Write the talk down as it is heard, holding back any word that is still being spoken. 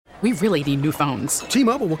We really need new phones.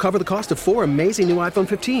 T-Mobile will cover the cost of 4 amazing new iPhone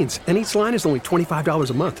 15s, and each line is only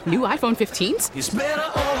 $25 a month. New iPhone 15s? It's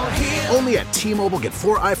better over here. Only at T-Mobile, get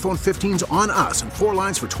 4 iPhone 15s on us and 4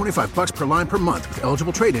 lines for $25 per line per month with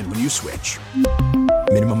eligible trade-in when you switch.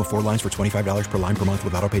 Minimum of 4 lines for $25 per line per month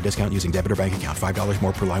with autopay discount using debit or bank account. $5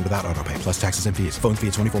 more per line without autopay, plus taxes and fees. Phone fee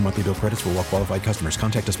at 24 monthly bill credits for well-qualified customers.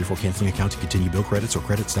 Contact us before canceling account to continue bill credits or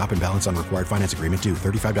credit stop and balance on required finance agreement due.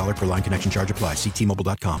 $35 per line connection charge applies. See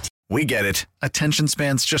T-Mobile.com. We get it. Attention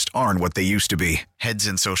spans just aren't what they used to be. Heads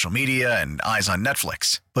in social media and eyes on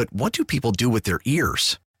Netflix. But what do people do with their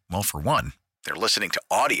ears? Well, for one, they're listening to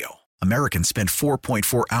audio. Americans spend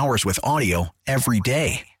 4.4 hours with audio every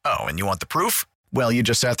day. Oh, and you want the proof? Well, you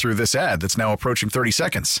just sat through this ad that's now approaching 30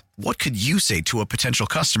 seconds. What could you say to a potential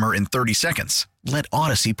customer in 30 seconds? Let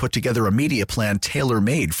Odyssey put together a media plan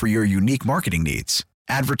tailor-made for your unique marketing needs.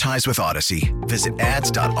 Advertise with Odyssey. Visit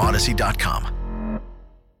ads.odyssey.com.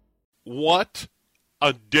 What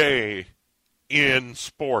a day in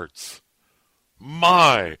sports.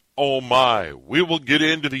 My, oh my. We will get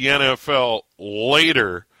into the NFL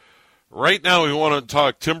later. Right now we want to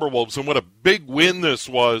talk Timberwolves and what a big win this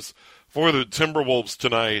was for the Timberwolves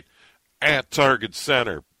tonight at Target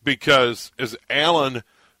Center. Because as Alan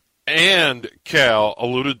and Cal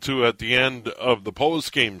alluded to at the end of the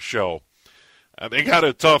postgame show, they got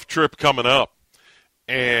a tough trip coming up.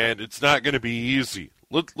 And it's not going to be easy.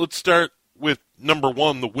 Let's start with number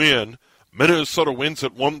one, the win. Minnesota wins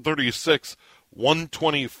at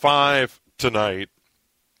 136-125 tonight.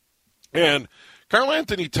 And Karl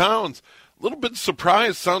Anthony Towns, a little bit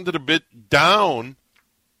surprised, sounded a bit down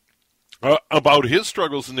about his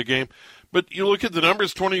struggles in the game. But you look at the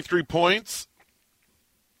numbers, 23 points,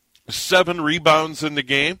 7 rebounds in the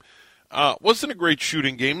game. Wasn't a great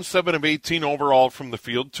shooting game, 7 of 18 overall from the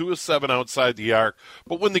field, 2 of 7 outside the arc.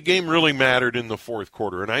 But when the game really mattered in the fourth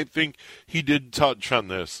quarter, and I think he did touch on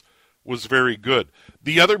this, was very good.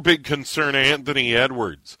 The other big concern, Anthony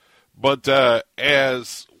Edwards. But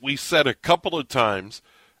as we said a couple of times,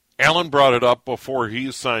 Alan brought it up before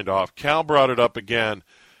he signed off. Cal brought it up again.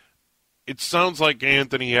 It sounds like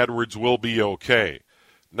Anthony Edwards will be okay.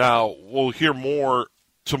 Now, we'll hear more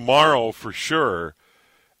tomorrow for sure.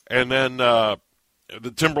 And then the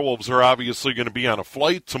Timberwolves are obviously going to be on a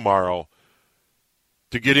flight tomorrow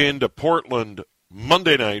to get into Portland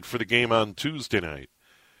Monday night for the game on Tuesday night.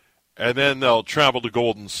 And then they'll travel to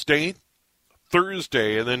Golden State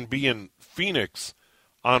Thursday and then be in Phoenix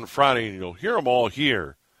on Friday. And you'll hear them all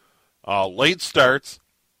here. Late starts,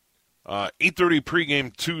 8:30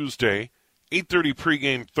 pregame Tuesday, 8:30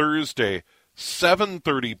 pregame Thursday,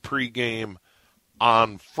 7:30 pregame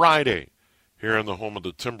on Friday here in the home of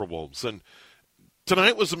the Timberwolves. And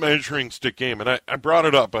tonight was a measuring stick game, and I brought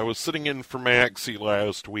it up. I was sitting in for Maxie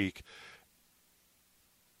last week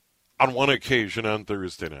on one occasion on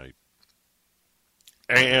Thursday night.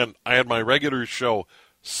 And I had my regular show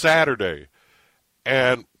Saturday.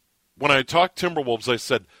 And when I talked Timberwolves, I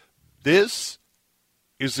said, this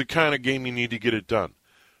is the kind of game you need to get it done.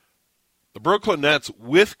 The Brooklyn Nets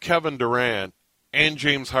with Kevin Durant and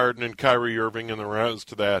James Harden and Kyrie Irving and the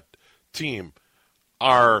rest of that team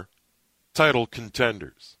are title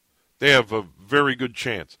contenders. They have a very good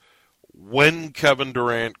chance when Kevin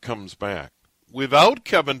Durant comes back. Without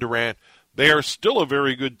Kevin Durant, they are still a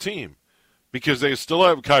very good team because they still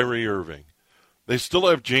have Kyrie Irving. They still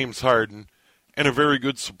have James Harden and a very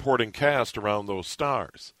good supporting cast around those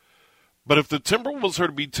stars. But if the Timberwolves are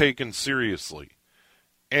to be taken seriously,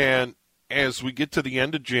 and as we get to the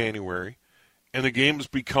end of January and the games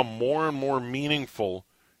become more and more meaningful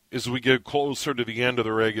as we get closer to the end of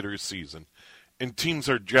the regular season, and teams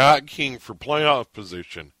are jockeying for playoff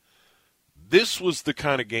position, this was the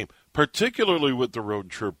kind of game, particularly with the road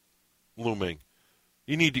trip looming,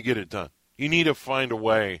 you need to get it done. You need to find a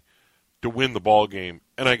way to win the ball game,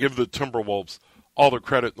 and I give the Timberwolves all the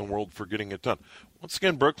credit in the world for getting it done. Once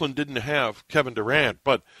again, Brooklyn didn't have Kevin Durant,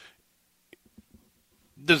 but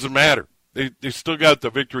it doesn't matter. They still got the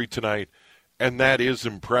victory tonight, and that is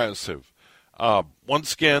impressive.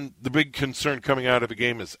 Once again, the big concern coming out of the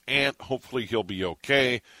game is Ant. Hopefully he'll be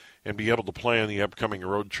okay and be able to play on the upcoming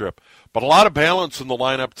road trip. But a lot of balance in the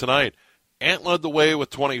lineup tonight. Ant led the way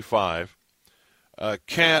with 25.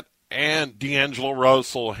 Cat and D'Angelo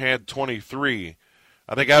Russell had 23.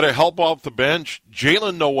 They got a help off the bench.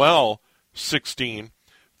 Jalen Noel, 16.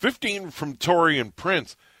 15 from Taurean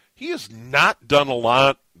Prince. He has not done a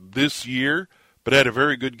lot this year, but had a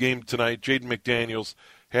very good game tonight. Jaden McDaniels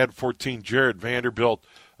had 14. Jared Vanderbilt,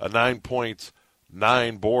 9 points,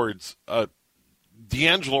 9 boards.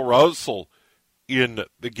 D'Angelo Russell in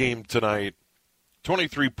the game tonight,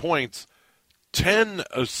 23 points, 10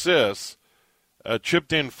 assists,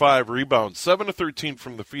 chipped in 5 rebounds, 7 of 13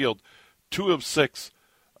 from the field, 2 of 6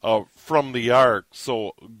 from the arc.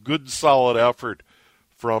 So good, solid effort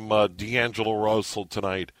from D'Angelo Russell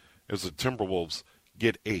tonight as the Timberwolves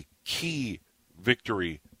get a key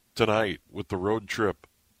victory tonight with the road trip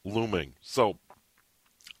looming. So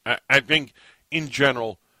I think, in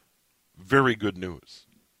general, very good news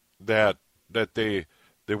that they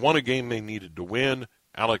won a game they needed to win.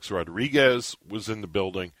 Alex Rodriguez was in the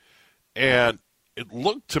building, and it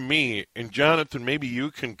looked to me, and Jonathan, maybe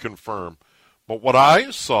you can confirm, but what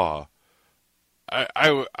I saw,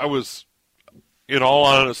 I was, in all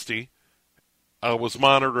honesty, I was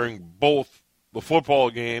monitoring both the football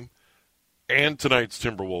game and tonight's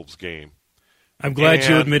Timberwolves game. I'm glad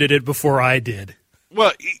you admitted it before I did.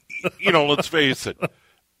 Well, let's face it.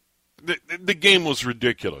 The game was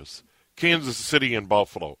ridiculous. Kansas City and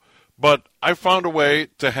Buffalo. But I found a way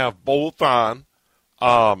to have both on.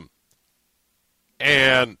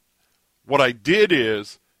 And what I did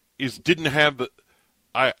is didn't have the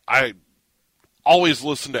 – I always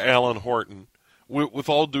listen to Alan Horton, with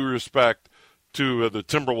all due respect to the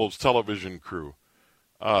Timberwolves television crew.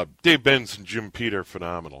 Dave Benz and Jim Pete are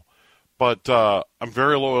phenomenal. But I'm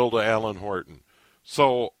very loyal to Alan Horton.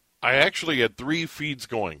 So I actually had 3 feeds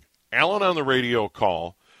going. Alan on the radio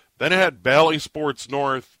call, then I had Bally Sports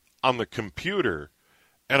North on the computer,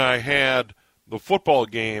 and I had the football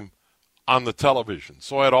game on the television.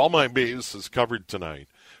 So I had all my bases covered tonight.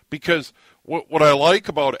 Because what I like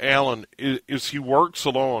about Alan is he works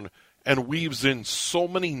alone and weaves in so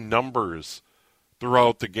many numbers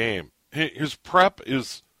throughout the game. His prep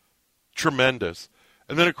is tremendous.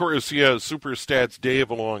 And then, of course, he has Super Stats Dave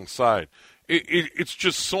alongside. It's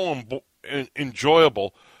just so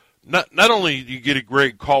enjoyable. Not only do you get a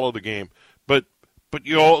great call of the game, but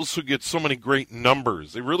you also get so many great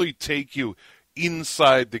numbers. They really take you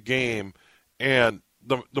inside the game and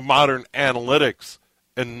the modern analytics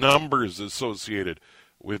and numbers associated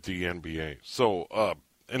with the NBA. So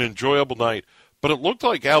an enjoyable night. But it looked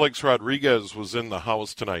like Alex Rodriguez was in the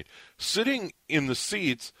house tonight, sitting in the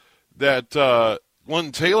seats that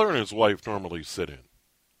Glenn Taylor and his wife normally sit in.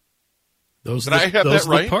 Those are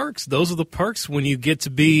the perks. Those are the perks when you get to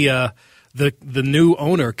be the new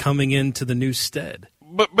owner coming into the new stead.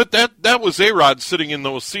 But that was A-Rod sitting in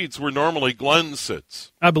those seats where normally Glenn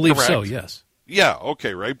sits. I believe correct? So, yes. Yeah,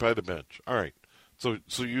 okay, right by the bench. All right. So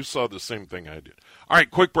you saw the same thing I did. All right,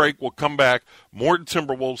 quick break. We'll come back. More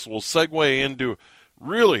Timberwolves. We'll segue into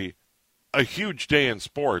really a huge day in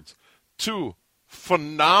sports. 2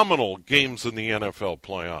 phenomenal games in the NFL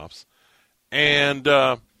playoffs. And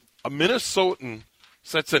a Minnesotan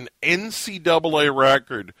sets an NCAA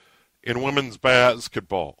record in women's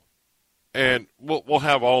basketball. And we'll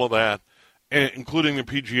have all of that, including the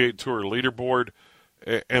PGA Tour leaderboard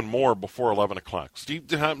and more before 11 o'clock. Steve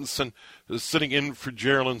Thompson is sitting in for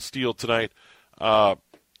Geraldine Steele tonight. Kind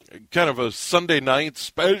of a Sunday night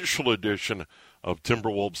special edition of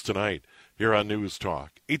Timberwolves Tonight here on News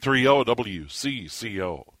Talk. 830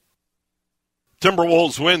 WCCO.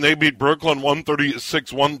 Timberwolves win. They beat Brooklyn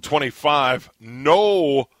 136-125.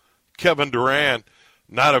 No Kevin Durant,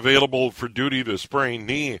 not available for duty to sprained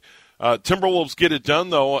knee. Timberwolves get it done,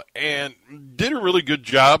 though, and did a really good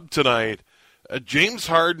job tonight. James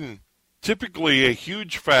Harden, typically a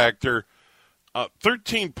huge factor,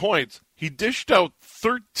 13 points. He dished out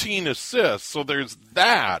 13 assists, so there's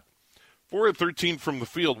that. 4 of 13 from the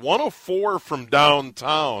field, 1 of 4 from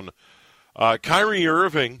downtown. Kyrie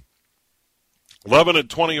Irving, 11 of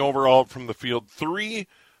 20 overall from the field, 3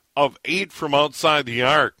 of 8 from outside the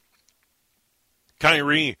arc.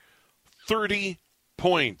 Kyrie, 30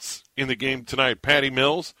 points in the game tonight. Patty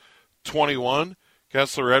Mills, 21.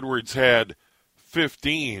 Kessler Edwards had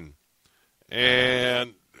 15.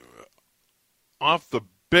 And off the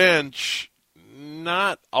bench,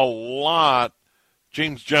 not a lot.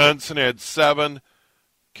 James Johnson had 7.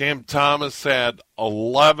 Cam Thomas had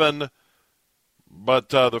 11. But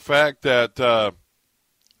the fact that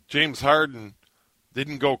James Harden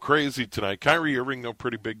didn't go crazy tonight. Kyrie Irving, though,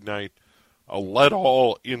 pretty big night. Led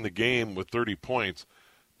all in the game with 30 points.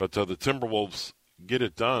 But the Timberwolves get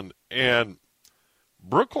it done. And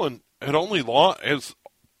Brooklyn has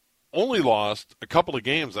only lost a couple of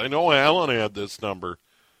games. I know Allen had this number.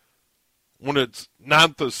 When it's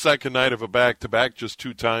not the second night of a back-to-back, just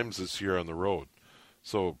 2 times this year on the road.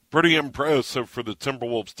 So pretty impressive for the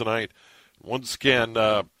Timberwolves tonight. Once again,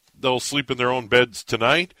 they'll sleep in their own beds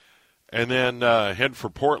tonight and then head for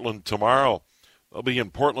Portland tomorrow. They'll be in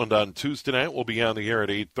Portland on Tuesday night. We'll be on the air at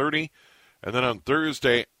 8:30. And then on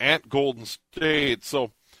Thursday at Golden State.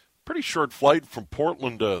 So pretty short flight from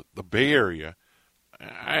Portland to the Bay Area.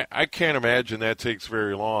 I can't imagine that takes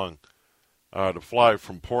very long to fly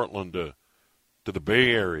from Portland to the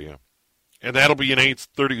Bay Area. And that'll be an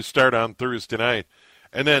 8:30 start on Thursday night.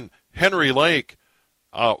 And then Henry Lake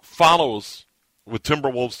follows with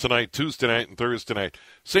Timberwolves tonight, Tuesday night, and Thursday night.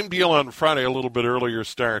 Same deal on Friday, a little bit earlier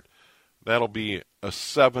start. That'll be a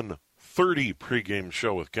 7:30 pregame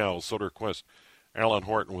show with Cal Soderquist, Alan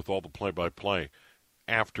Horton with all the play-by-play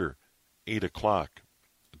after 8 o'clock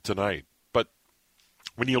tonight. But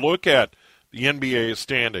when you look at the NBA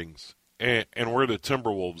standings and where the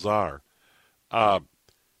Timberwolves are,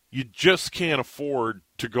 you just can't afford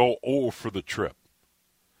to go 0 for the trip.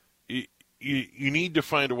 You need to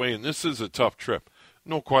find a way, and this is a tough trip,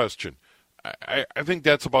 no question. I think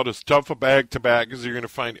that's about as tough a bag-to-bag as you're going to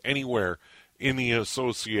find anywhere in the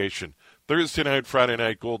association. Thursday night, Friday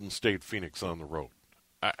night, Golden State, Phoenix on the road.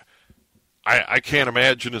 I can't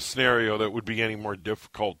imagine a scenario that would be any more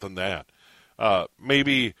difficult than that.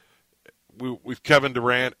 Maybe with Kevin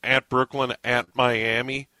Durant at Brooklyn, at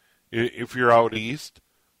Miami, if you're out east.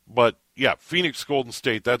 But, yeah, Phoenix, Golden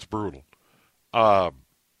State, that's brutal.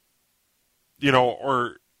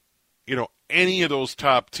 Any of those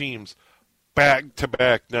top teams,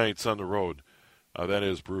 back-to-back nights on the road, that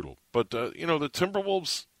is brutal. But, the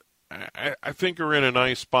Timberwolves, I think, are in a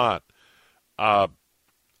nice spot.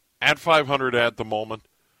 At 500 at the moment,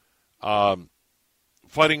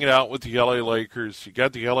 fighting it out with the L.A. Lakers. You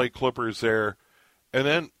got the L.A. Clippers there. And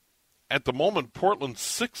then, at the moment, Portland's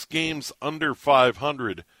 6 games under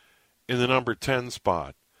 500 in the number 10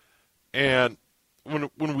 spot. And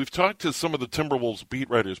when we've talked to some of the Timberwolves beat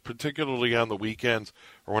writers, particularly on the weekends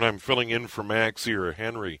or when I'm filling in for Maxie or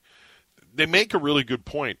Henry, they make a really good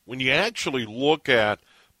point. When you actually look at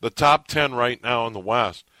the top 10 right now in the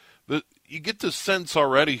West, you get the sense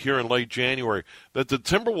already here in late January that the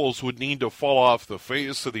Timberwolves would need to fall off the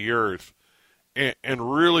face of the earth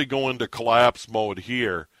and really go into collapse mode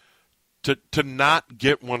here to not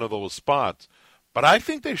get one of those spots. But I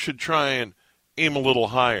think they should try and aim a little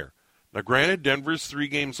higher. Now, granted, Denver's 3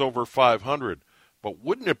 games over 500, but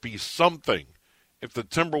wouldn't it be something if the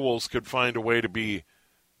Timberwolves could find a way to be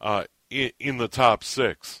in the top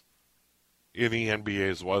 6 in the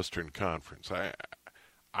NBA's Western Conference?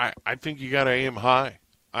 I think you got to aim high.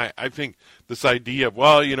 I think this idea of,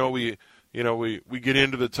 we get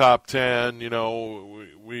into the top 10,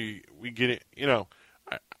 we get it,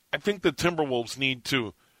 I think the Timberwolves need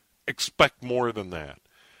to expect more than that.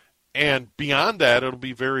 And beyond that, it'll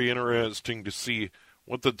be very interesting to see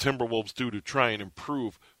what the Timberwolves do to try and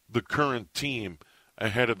improve the current team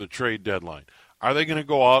ahead of the trade deadline. Are they going to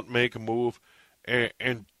go out and make a move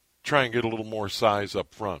and try and get a little more size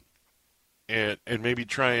up front? And maybe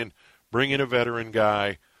try and bring in a veteran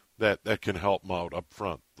guy that can help them out up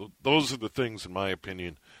front. Those are the things, in my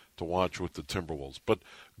opinion, to watch with the Timberwolves. But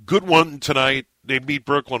good one tonight. They beat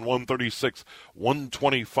Brooklyn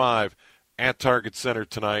 136-125 at Target Center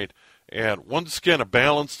tonight. And once again, a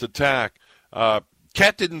balanced attack.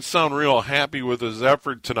 Cat didn't sound real happy with his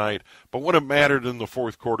effort tonight, but when it mattered in the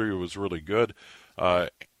fourth quarter, he was really good.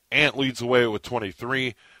 Ant leads the way with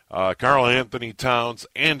 23. Karl Anthony Towns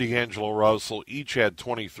and D'Angelo Russell each had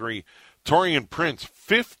 23. Taurean Prince,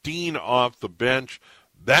 15 off the bench.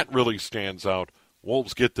 That really stands out.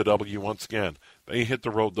 Wolves get the W once again. They hit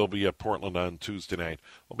the road. They'll be at Portland on Tuesday night.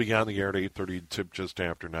 They'll be on the air at 8:30, tip just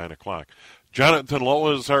after 9 o'clock. Jonathan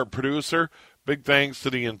Lowe is our producer. Big thanks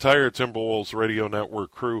to the entire Timberwolves Radio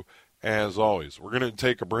Network crew, as always. We're going to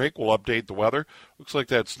take a break. We'll update the weather. Looks like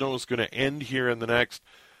that snow is going to end here in the next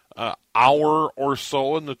hour or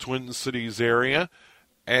so in the Twin Cities area.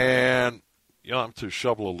 And you'll have to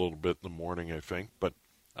shovel a little bit in the morning, I think. But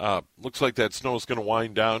looks like that snow is going to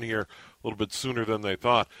wind down here a little bit sooner than they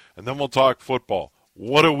thought. And then we'll talk football.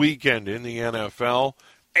 What a weekend in the NFL.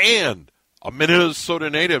 And a Minnesota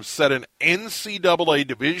native set an NCAA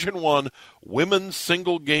Division I women's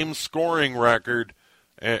single-game scoring record.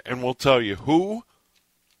 And we'll tell you who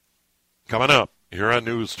coming up here on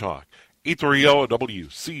News Talk. 830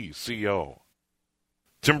 WCCO.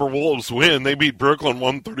 Timberwolves win. They beat Brooklyn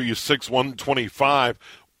 136-125.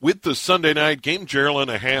 With the Sunday night game,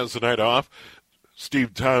 Carolina has the night off.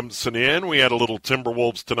 Steve Thompson in. We had a little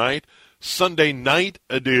Timberwolves tonight. Sunday night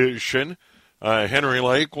edition. Henry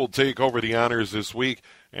Lake will take over the honors this week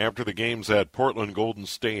after the games at Portland, Golden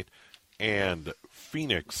State, and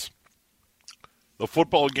Phoenix. The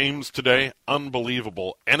football games today,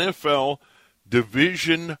 unbelievable. NFL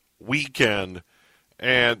Division weekend.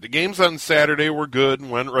 And the games on Saturday were good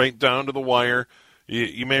and went right down to the wire.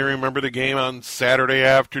 You may remember the game on Saturday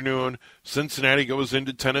afternoon. Cincinnati goes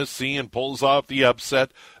into Tennessee and pulls off the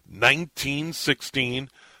upset, 19-16.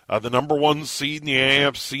 the number 1 seed in the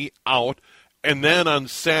AFC out. And then on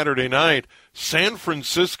Saturday night, San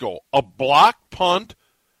Francisco, a block punt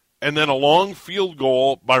and then a long field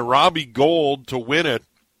goal by Robbie Gould to win it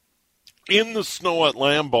in the snow at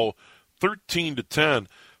Lambeau, 13-10.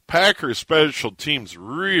 Packers special teams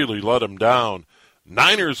really let them down.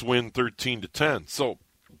 Niners win 13-10. So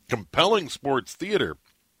compelling sports theater.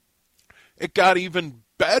 It got even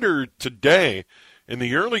better today. In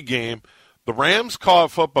the early game, the Rams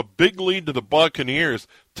cough up a big lead to the Buccaneers.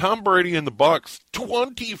 Tom Brady and the Bucs,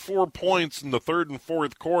 24 points in the third and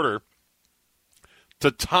fourth quarter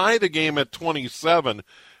to tie the game at 27.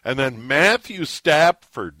 And then Matthew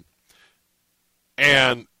Stafford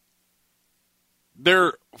and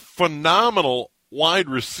their phenomenal wide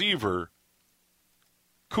receiver,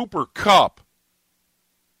 Cooper Kupp,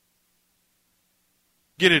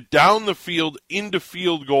 get it down the field into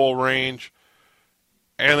field goal range,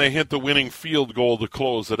 and they hit the winning field goal to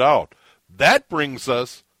close it out. That brings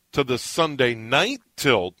us to the Sunday night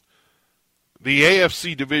tilt, the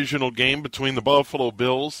AFC divisional game between the Buffalo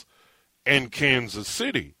Bills and Kansas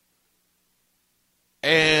City.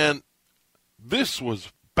 And this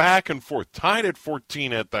was back and forth, tied at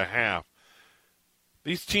 14 at the half.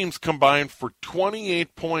 These teams combined for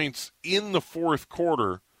 28 points in the fourth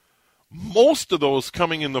quarter, most of those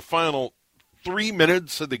coming in the final 3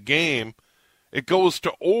 minutes of the game. It goes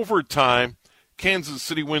to overtime. Kansas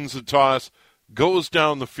City wins the toss, goes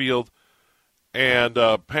down the field, and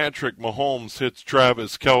Patrick Mahomes hits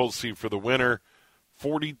Travis Kelce for the winner.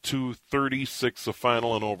 42-36 the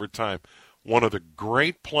final in overtime. One of the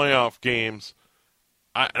great playoff games,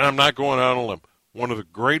 and I'm not going out on a limb, one of the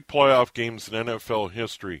great playoff games in NFL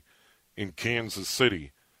history in Kansas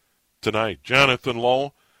City tonight. Jonathan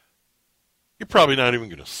Lowe, you're probably not even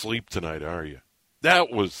going to sleep tonight, are you?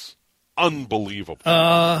 That was unbelievable.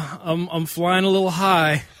 I'm flying a little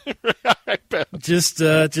high. I bet. Just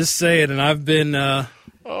say it, and I've been. Wow.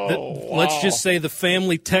 Let's just say the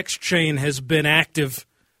family text chain has been active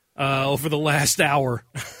over the last hour.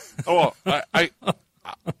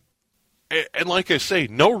 And like I say,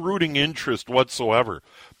 no rooting interest whatsoever.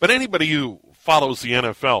 But anybody who follows the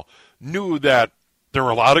NFL knew that there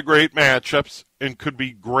were a lot of great matchups and could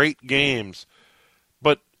be great games.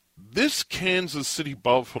 But this Kansas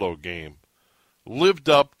City-Buffalo game lived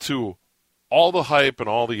up to all the hype and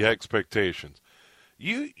all the expectations.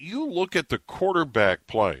 You look at the quarterback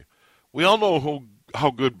play. We all know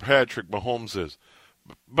how good Patrick Mahomes is.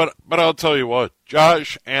 But I'll tell you what,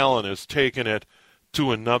 Josh Allen has taken it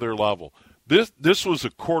to another level. This was a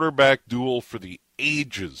quarterback duel for the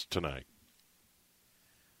ages tonight.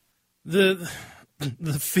 The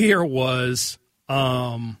fear was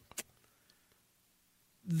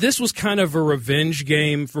this was kind of a revenge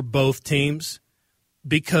game for both teams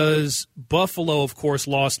because Buffalo, of course,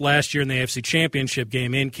 lost last year in the AFC Championship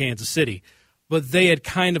game in Kansas City. But they had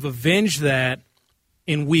kind of avenged that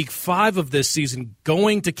in Week 5 of this season,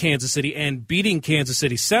 going to Kansas City and beating Kansas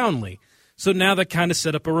City soundly. So now that kind of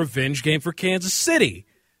set up a revenge game for Kansas City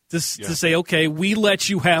to say, okay, we let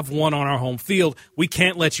you have one on our home field. We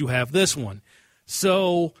can't let you have this one.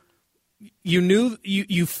 So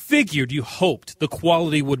you figured, you hoped the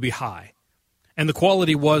quality would be high. And the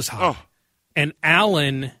quality was high. Oh. And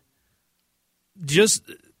Allen, just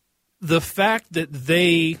the fact that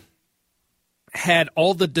they had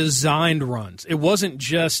all the designed runs. It wasn't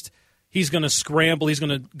just he's going to scramble, he's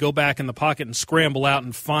going to go back in the pocket and scramble out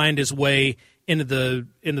and find his way into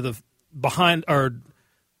the behind or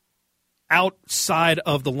outside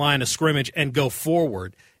of the line of scrimmage and go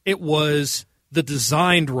forward. It was the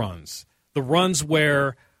designed runs, the runs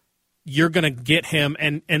where you're going to get him,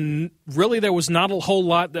 and really there was not a whole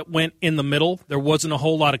lot that went in the middle. There wasn't a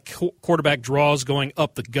whole lot of quarterback draws going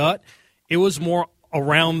up the gut. It was more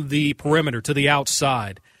around the perimeter to the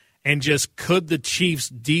outside. And just could the Chiefs'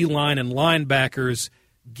 D-line and linebackers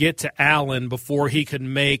get to Allen before he could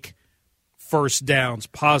make first downs,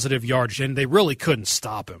 positive yardage, and they really couldn't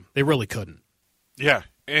stop him. They really couldn't. Yeah,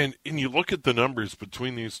 and you look at the numbers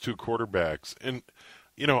between these two quarterbacks, and,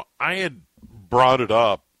 I had brought it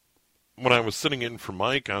up when I was sitting in for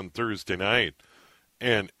Mike on Thursday night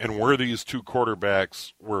and where these two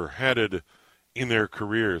quarterbacks were headed in their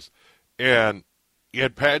careers. And you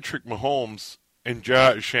had Patrick Mahomes and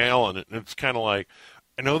Josh Allen, and it's kind of like,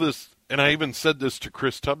 I know this, and I even said this to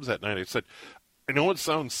Chris Tubbs that night. I said, I know it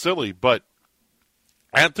sounds silly, but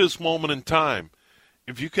at this moment in time,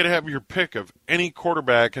 if you could have your pick of any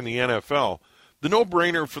quarterback in the NFL, the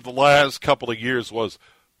no-brainer for the last couple of years was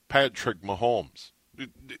Patrick Mahomes.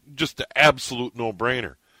 Just the absolute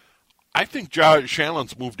no-brainer. I think Josh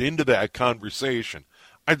Allen's moved into that conversation.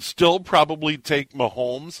 I'd still probably take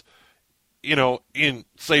Mahomes, in,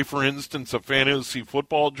 say, for instance, a fantasy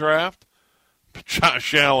football draft. But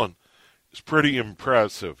Josh Allen is pretty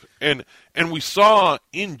impressive. And we saw,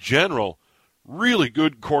 in general, really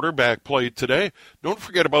good quarterback play today. Don't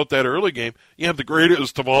forget about that early game. You have the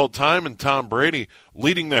greatest of all time in Tom Brady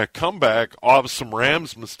leading that comeback off some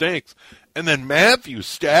Rams mistakes. And then Matthew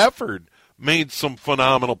Stafford made some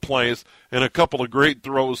phenomenal plays and a couple of great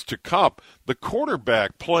throws to Kupp. The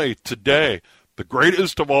quarterback play today, the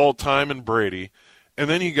greatest of all time in Brady. And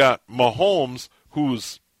then you got Mahomes,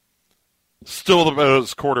 who's still the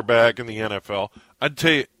best quarterback in the NFL.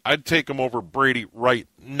 I'd take him over Brady right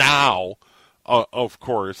now, of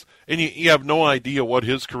course. And you have no idea what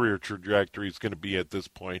his career trajectory is going to be at this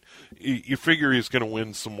point. You figure he's going to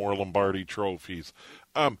win some more Lombardi trophies.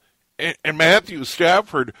 And Matthew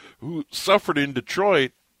Stafford, who suffered in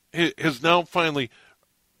Detroit, is now finally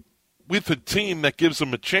with a team that gives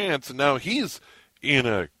him a chance, and now he's in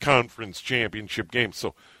a conference championship game.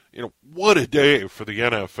 So, what a day for the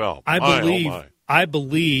NFL. I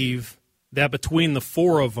believe that between the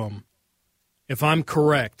four of them, if I'm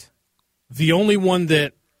correct, the only one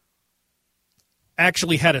that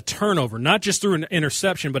actually had a turnover, not just through an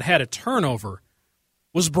interception, but had a turnover,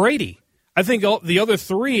 was Brady. I think the other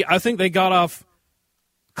three, they got off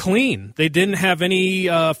clean. They didn't have any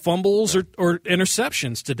fumbles or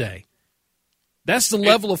interceptions today. That's the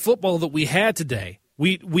level of football that we had today.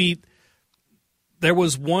 There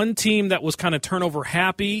was one team that was kind of turnover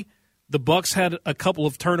happy. The Bucs had a couple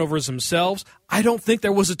of turnovers themselves. I don't think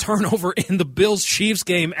there was a turnover in the Bills-Chiefs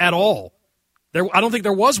game at all. I don't think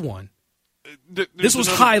there was one. This was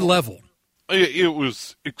high level. It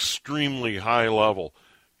was extremely high level.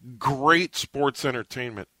 Great sports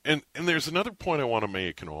entertainment. And there's another point I want to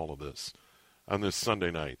make in all of this on this Sunday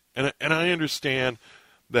night. And I understand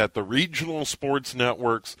that the regional sports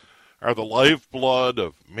networks are the lifeblood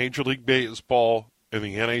of Major League Baseball and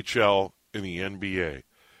the NHL and the NBA.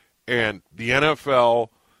 And the NFL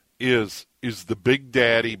is the big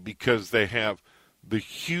daddy because they have the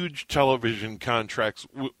huge television contracts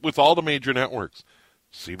with all the major networks.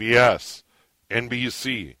 CBS,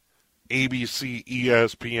 NBC, ABC,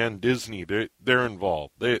 ESPN, Disney, they're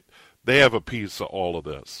involved. They have a piece of all of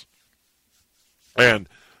this. And,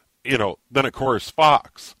 then, of course,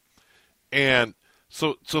 Fox. And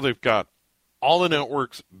so they've got all the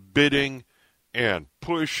networks bidding and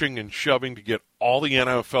pushing and shoving to get all the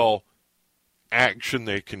NFL action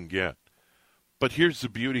they can get. But here's the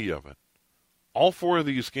beauty of it. All four of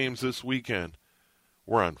these games this weekend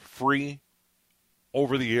were on free,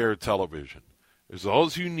 over-the-air television. All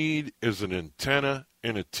you need is an antenna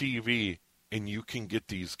and a TV, and you can get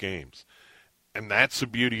these games. And that's the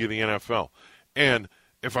beauty of the NFL. And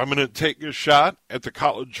if I'm going to take a shot at the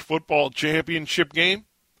college football championship game,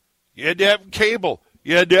 you had to have cable.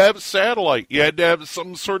 You had to have satellite. You had to have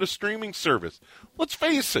some sort of streaming service. Let's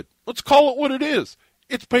face it. Let's call it what it is.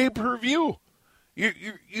 It's pay-per-view.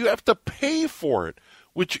 You have to pay for it,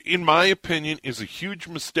 which, in my opinion, is a huge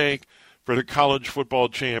mistake for the college football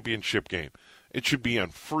championship game. It should be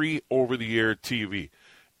on free over-the-air TV.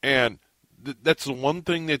 And that's the one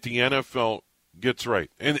thing that the NFL gets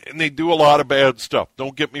right. And they do a lot of bad stuff.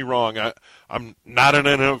 Don't get me wrong. I'm not an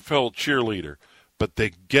NFL cheerleader. But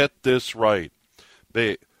they get this right.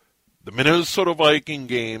 The Minnesota Viking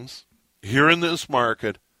games here in this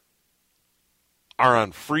market are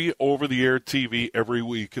on free over-the-air TV every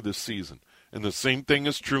week of the season. And the same thing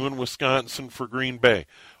is true in Wisconsin for Green Bay,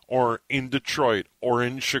 or in Detroit, or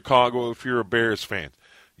in Chicago if you're a Bears fan.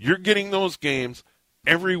 You're getting those games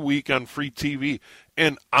every week on free TV.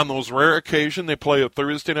 And on those rare occasions they play a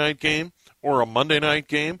Thursday night game or a Monday night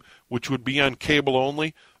game, which would be on cable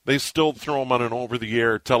only, they still throw them on an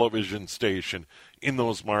over-the-air television station in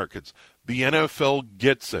those markets. The NFL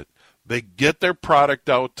gets it. They get their product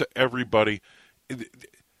out to everybody.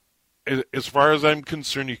 As far as I'm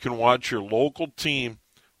concerned, you can watch your local team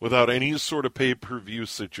without any sort of pay-per-view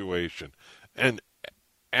situation. And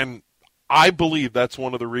I believe that's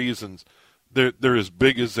one of the reasons they're as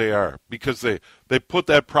big as they are, because they put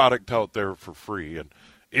that product out there for free. And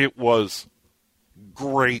it was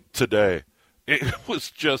great today. It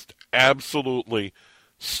was just absolutely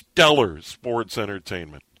stellar sports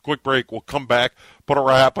entertainment. Quick break. We'll come back, put a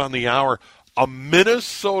wrap on the hour. A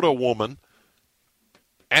Minnesota woman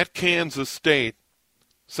at Kansas State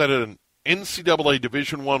set an NCAA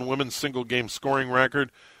Division I women's single-game scoring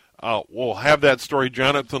record. We'll have that story.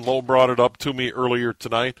 Jonathan Lowe brought it up to me earlier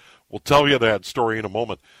tonight. We'll tell you that story in a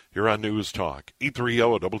moment here on News Talk,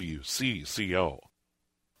 830 WCCO.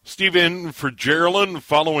 Steve in for Geraldine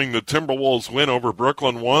following the Timberwolves win over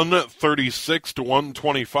Brooklyn,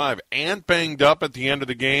 136-125. Ant banged up at the end of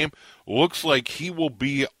the game. Looks like he will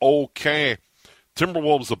be okay.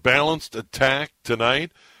 Timberwolves a balanced attack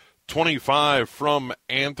tonight. 25 from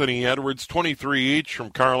Anthony Edwards, 23 each from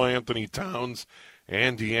Karl Anthony Towns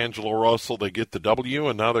and D'Angelo Russell. They get the W,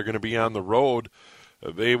 and now they're going to be on the road.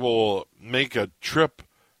 They will make a trip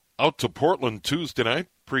out to Portland Tuesday night,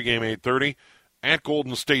 pregame 8:30. At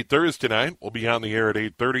Golden State Thursday night, we'll be on the air at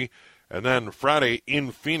 8:30. And then Friday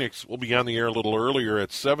in Phoenix, we'll be on the air a little earlier at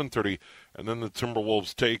 7:30. And then the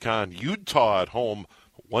Timberwolves take on Utah at home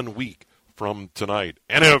 1 week from tonight.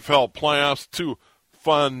 NFL playoffs, 2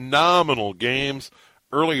 phenomenal games.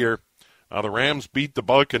 Earlier, the Rams beat the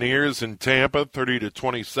Buccaneers in Tampa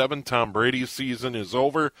 30-27. Tom Brady's season is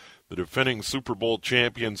over. The defending Super Bowl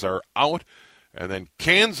champions are out. And then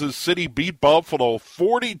Kansas City beat Buffalo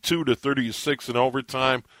 42-36 in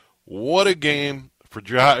overtime. What a game for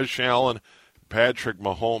Josh Allen, Patrick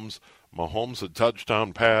Mahomes. Mahomes a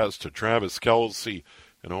touchdown pass to Travis Kelce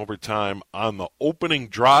in overtime on the opening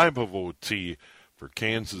drive of OT for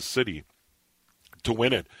Kansas City to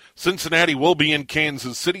win it. Cincinnati will be in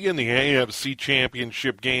Kansas City in the AFC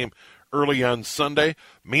Championship game early on Sunday.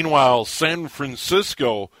 Meanwhile, San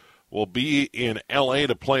Francisco will be in L.A.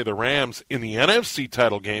 to play the Rams in the NFC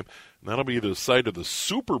title game. And that'll be the site of the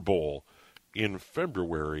Super Bowl in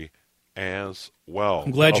February as well.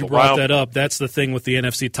 I'm glad you brought that up. That's the thing with the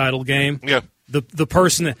NFC title game. Yeah. The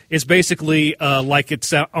person is basically like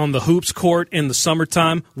it's out on the hoops court in the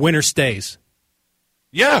summertime. Winner stays.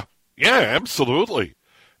 Yeah, absolutely.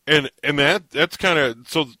 And that's kind of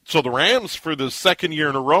so the Rams for the second year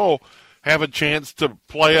in a row have a chance to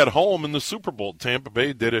play at home in the Super Bowl. Tampa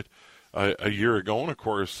Bay did it a year ago, and of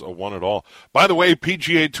course won it all. By the way,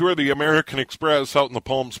 PGA Tour, the American Express out in the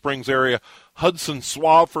Palm Springs area. Hudson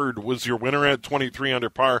Swafford was your winner at 23 under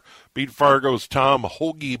par. Beat Fargo's Tom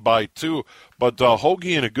Hoagie by 2. But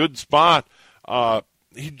Hoagie in a good spot.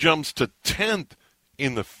 He jumps to 10th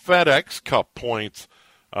in the FedEx Cup points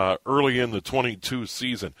early in the 22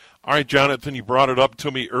 season. All right, Jonathan, you brought it up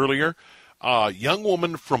to me earlier. Young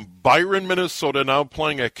woman from Byron, Minnesota, now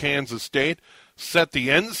playing at Kansas State, set the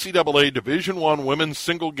NCAA Division I women's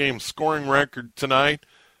single-game scoring record tonight.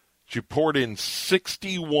 She poured in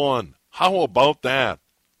 61. How about that?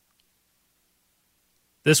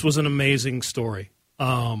 This was an amazing story.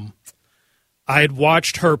 I had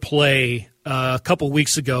watched her play a couple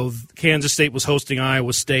weeks ago. Kansas State was hosting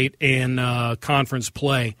Iowa State in conference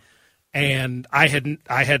play, and I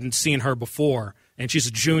hadn't seen her before. And she's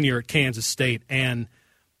a junior at Kansas State. And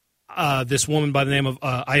this woman by the name of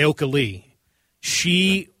Ioka Lee,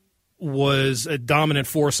 she was a dominant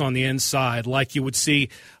force on the inside, like you would see.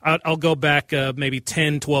 I'll go back maybe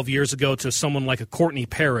 10, 12 years ago to someone like a Courtney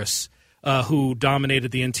Paris, who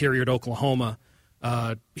dominated the interior at Oklahoma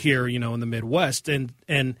here, in the Midwest.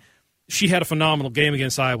 And she had a phenomenal game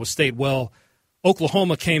against Iowa State. Well,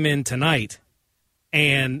 Oklahoma came in tonight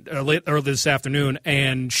and early this afternoon,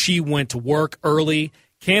 and she went to work early.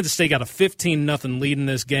 Kansas State got a 15-0 lead in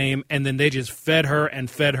this game, and then they just fed her, and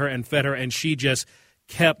she just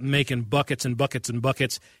kept making buckets and buckets and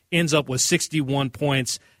buckets, ends up with 61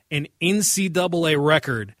 points, an NCAA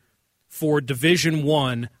record for Division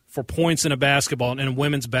I for points in a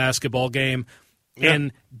women's basketball game. Yeah.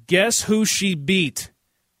 And guess who she beat?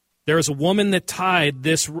 There's a woman that tied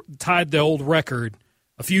the old record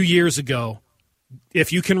a few years ago.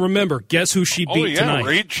 If you can remember, guess who she beat tonight?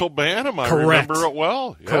 Rachel Banham. I Correct. remember it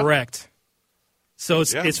well. Yeah. Correct. So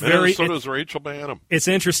it's Minnesota's Rachel Banham. It's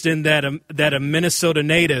interesting that a Minnesota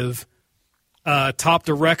native topped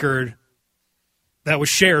a record that was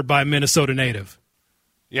shared by a Minnesota native.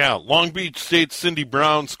 Yeah, Long Beach State's Cindy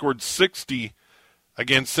Brown scored 60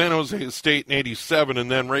 against San Jose State in 87,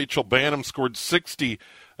 and then Rachel Banham scored 60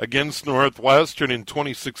 against Northwestern in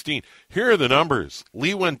 2016. Here are the numbers.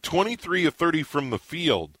 Lee went 23 of 30 from the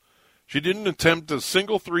field. She didn't attempt a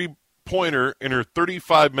single three-pointer in her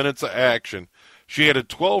 35 minutes of action. She had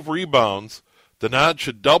 12 rebounds, to notch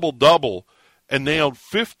a double-double, and nailed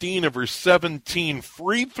 15 of her 17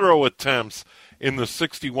 free throw attempts in the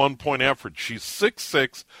 61-point effort. She's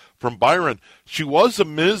 6'6", from Byron. She was a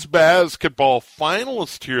Ms. Basketball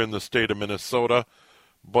finalist here in the state of Minnesota,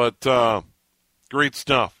 but great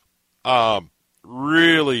stuff.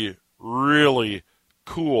 Really, really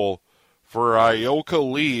cool for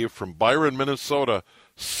Ioka Lee from Byron, Minnesota.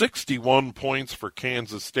 61 points for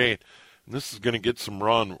Kansas State. And this is going to get some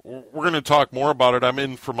run. We're going to talk more about it. I'm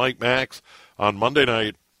in for Mike Max on Monday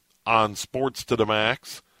night on Sports to the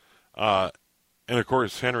Max. And, of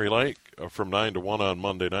course, Henry Lake from 9 to 1 on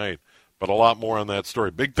Monday night. But a lot more on that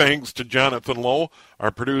story. Big thanks to Jonathan Lowe,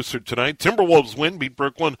 our producer tonight. Timberwolves win, beat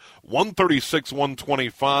Brooklyn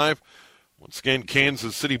 136-125. Once again,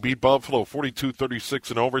 Kansas City beat Buffalo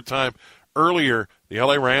 42-36 in overtime. Earlier, the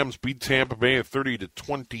LA Rams beat Tampa Bay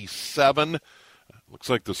 30-27. Looks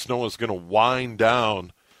like the snow is going to wind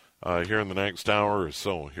down here in the next hour or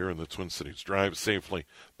so here in the Twin Cities. Drive safely.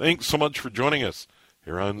 Thanks so much for joining us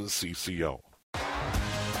here on CCO.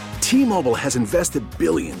 T-Mobile has invested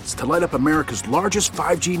billions to light up America's largest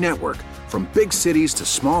 5G network, from big cities to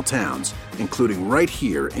small towns, including right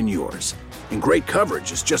here in yours. And great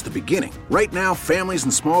coverage is just the beginning. Right now, families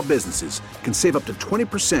and small businesses can save up to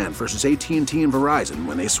 20% versus AT&T and Verizon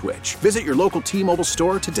when they switch. Visit your local T-Mobile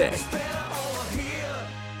store today.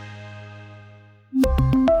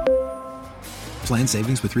 Plan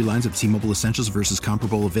savings with 3 lines of T-Mobile Essentials versus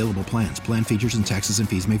comparable available plans. Plan features and taxes and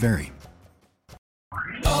fees may vary.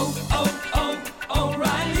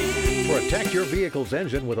 Protect your vehicle's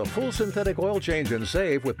engine with a full synthetic oil change and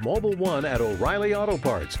save with Mobil 1 at O'Reilly Auto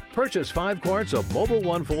Parts. Purchase 5 quarts of Mobil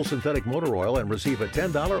 1 full synthetic motor oil and receive a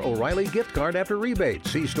 $10 O'Reilly gift card after rebate.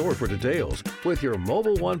 See store for details. With your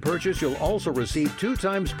Mobil 1 purchase, you'll also receive 2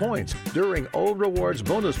 times points during O Rewards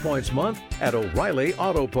Bonus Points Month at O'Reilly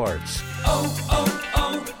Auto Parts.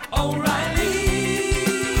 O'Reilly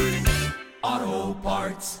Auto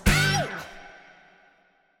Parts.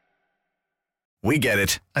 We get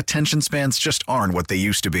it. Attention spans just aren't what they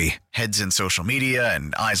used to be. Heads in social media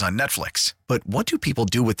and eyes on Netflix. But what do people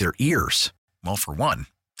do with their ears? Well, for one,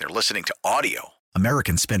 they're listening to audio.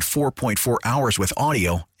 Americans spend 4.4 hours with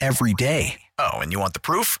audio every day. Oh, and you want the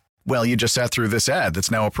proof? Well, you just sat through this ad that's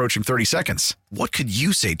now approaching 30 seconds. What could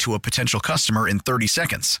you say to a potential customer in 30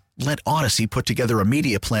 seconds? Let Odyssey put together a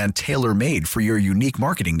media plan tailor-made for your unique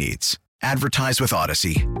marketing needs. Advertise with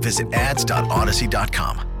Odyssey. Visit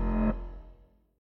ads.odyssey.com.